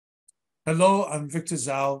Hello, I'm Victor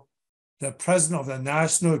Dzau, the president of the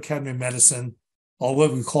National Academy of Medicine, or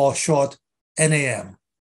what we call short NAM.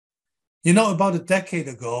 About a decade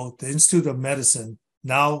ago, the Institute of Medicine,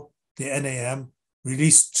 now the NAM,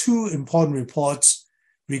 released two important reports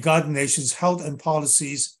regarding the nation's health and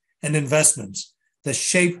policies and investments that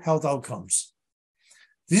shape health outcomes.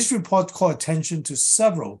 These reports call attention to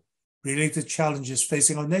several related challenges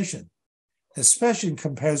facing our nation, especially in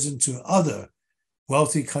comparison to other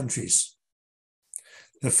wealthy countries.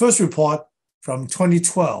 The first report from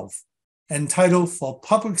 2012, entitled For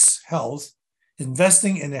Public Health,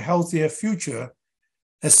 Investing in a Healthier Future,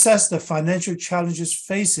 assessed the financial challenges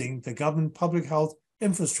facing the government public health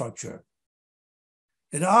infrastructure.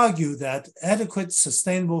 It argued that adequate,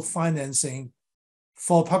 sustainable financing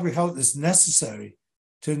for public health is necessary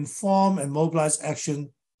to inform and mobilize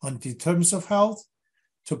action on determinants of health,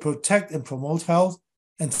 to protect and promote health,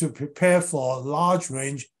 and to prepare for a large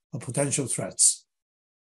range of potential threats.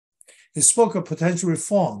 It spoke of potential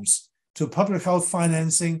reforms to public health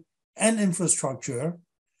financing and infrastructure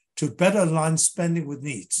to better align spending with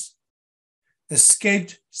needs,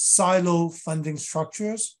 escape silo funding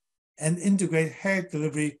structures, and integrate health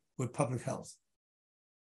delivery with public health.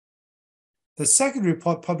 The second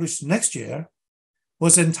report, published next year,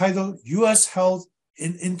 was entitled U.S. Health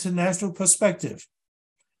in International Perspective,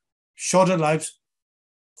 Shorter Lives,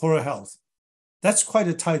 Poorer Health. That's quite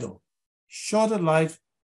a title, Shorter Life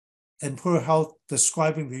and Poorer Health,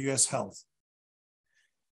 describing the U.S. health.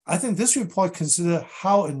 I think this report considers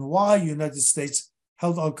how and why United States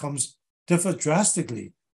health outcomes differ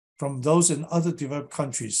drastically from those in other developed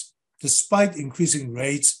countries, despite increasing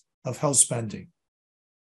rates of health spending.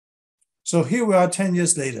 So here we are 10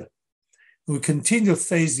 years later. We continue to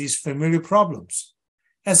face these familiar problems.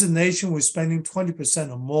 As a nation, we're spending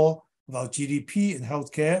 20% or more of our GDP in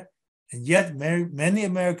healthcare, and yet many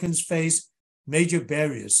Americans face major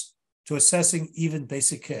barriers to accessing even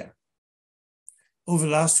basic care. Over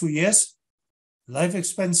the last 2 years, life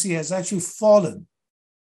expectancy has actually fallen,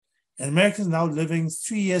 and Americans are now living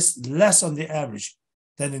 3 years less on the average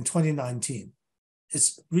than in 2019.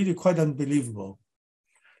 It's really quite unbelievable.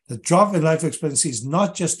 The drop in life expectancy is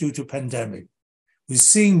not just due to pandemic. We're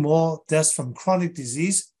seeing more deaths from chronic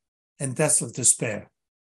disease and deaths of despair.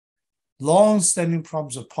 Long-standing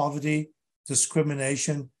problems of poverty,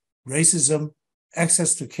 discrimination, racism,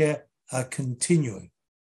 access to care are continuing.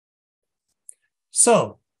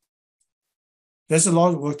 So, there's a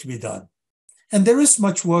lot of work to be done. And there is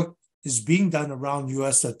much work is being done around the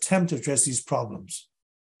U.S. to attempt to address these problems.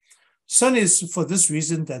 Certainly, it's for this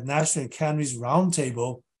reason that National Academy's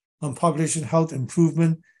Roundtable on Population Health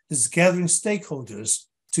Improvement is gathering stakeholders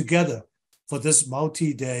together for this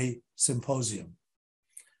multi-day symposium.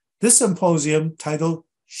 This symposium, titled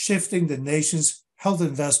Shifting the Nation's Health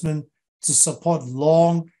Investment to Support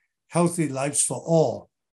Long, Healthy Lives for All,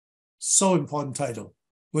 so important title,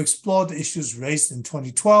 will explore the issues raised in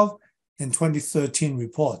 2012 and 2013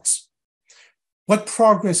 reports. What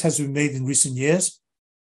progress has been made in recent years,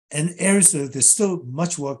 and areas where there's still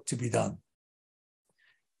much work to be done.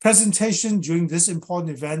 Presentation during this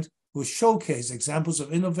important event will showcase examples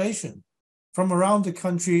of innovation from around the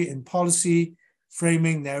country in policy,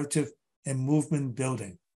 framing, narrative, and movement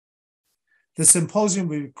building. The symposium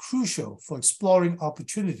will be crucial for exploring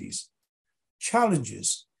opportunities,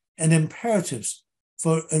 challenges, and imperatives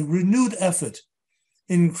for a renewed effort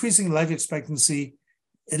in increasing life expectancy,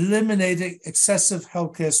 eliminating excessive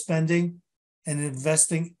healthcare spending, and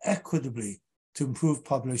investing equitably to improve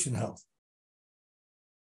population health.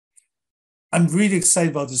 I'm really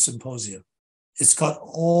excited about this symposium. It's got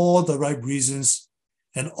all the right reasons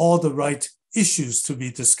and all the right issues to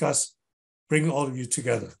be discussed, bringing all of you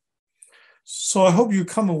together. So I hope you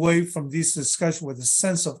come away from these discussions with a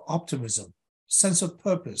sense of optimism, sense of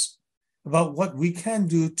purpose about what we can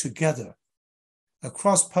do together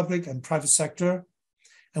across public and private sector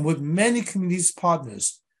and with many communities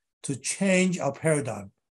partners to change our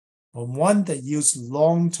paradigm from one that yields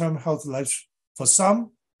long-term health lives for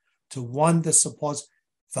some to one that supports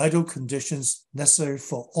vital conditions necessary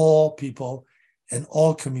for all people and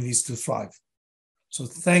all communities to thrive. So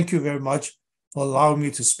thank you very much for allowing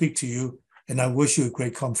me to speak to you, and I wish you a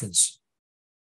great conference.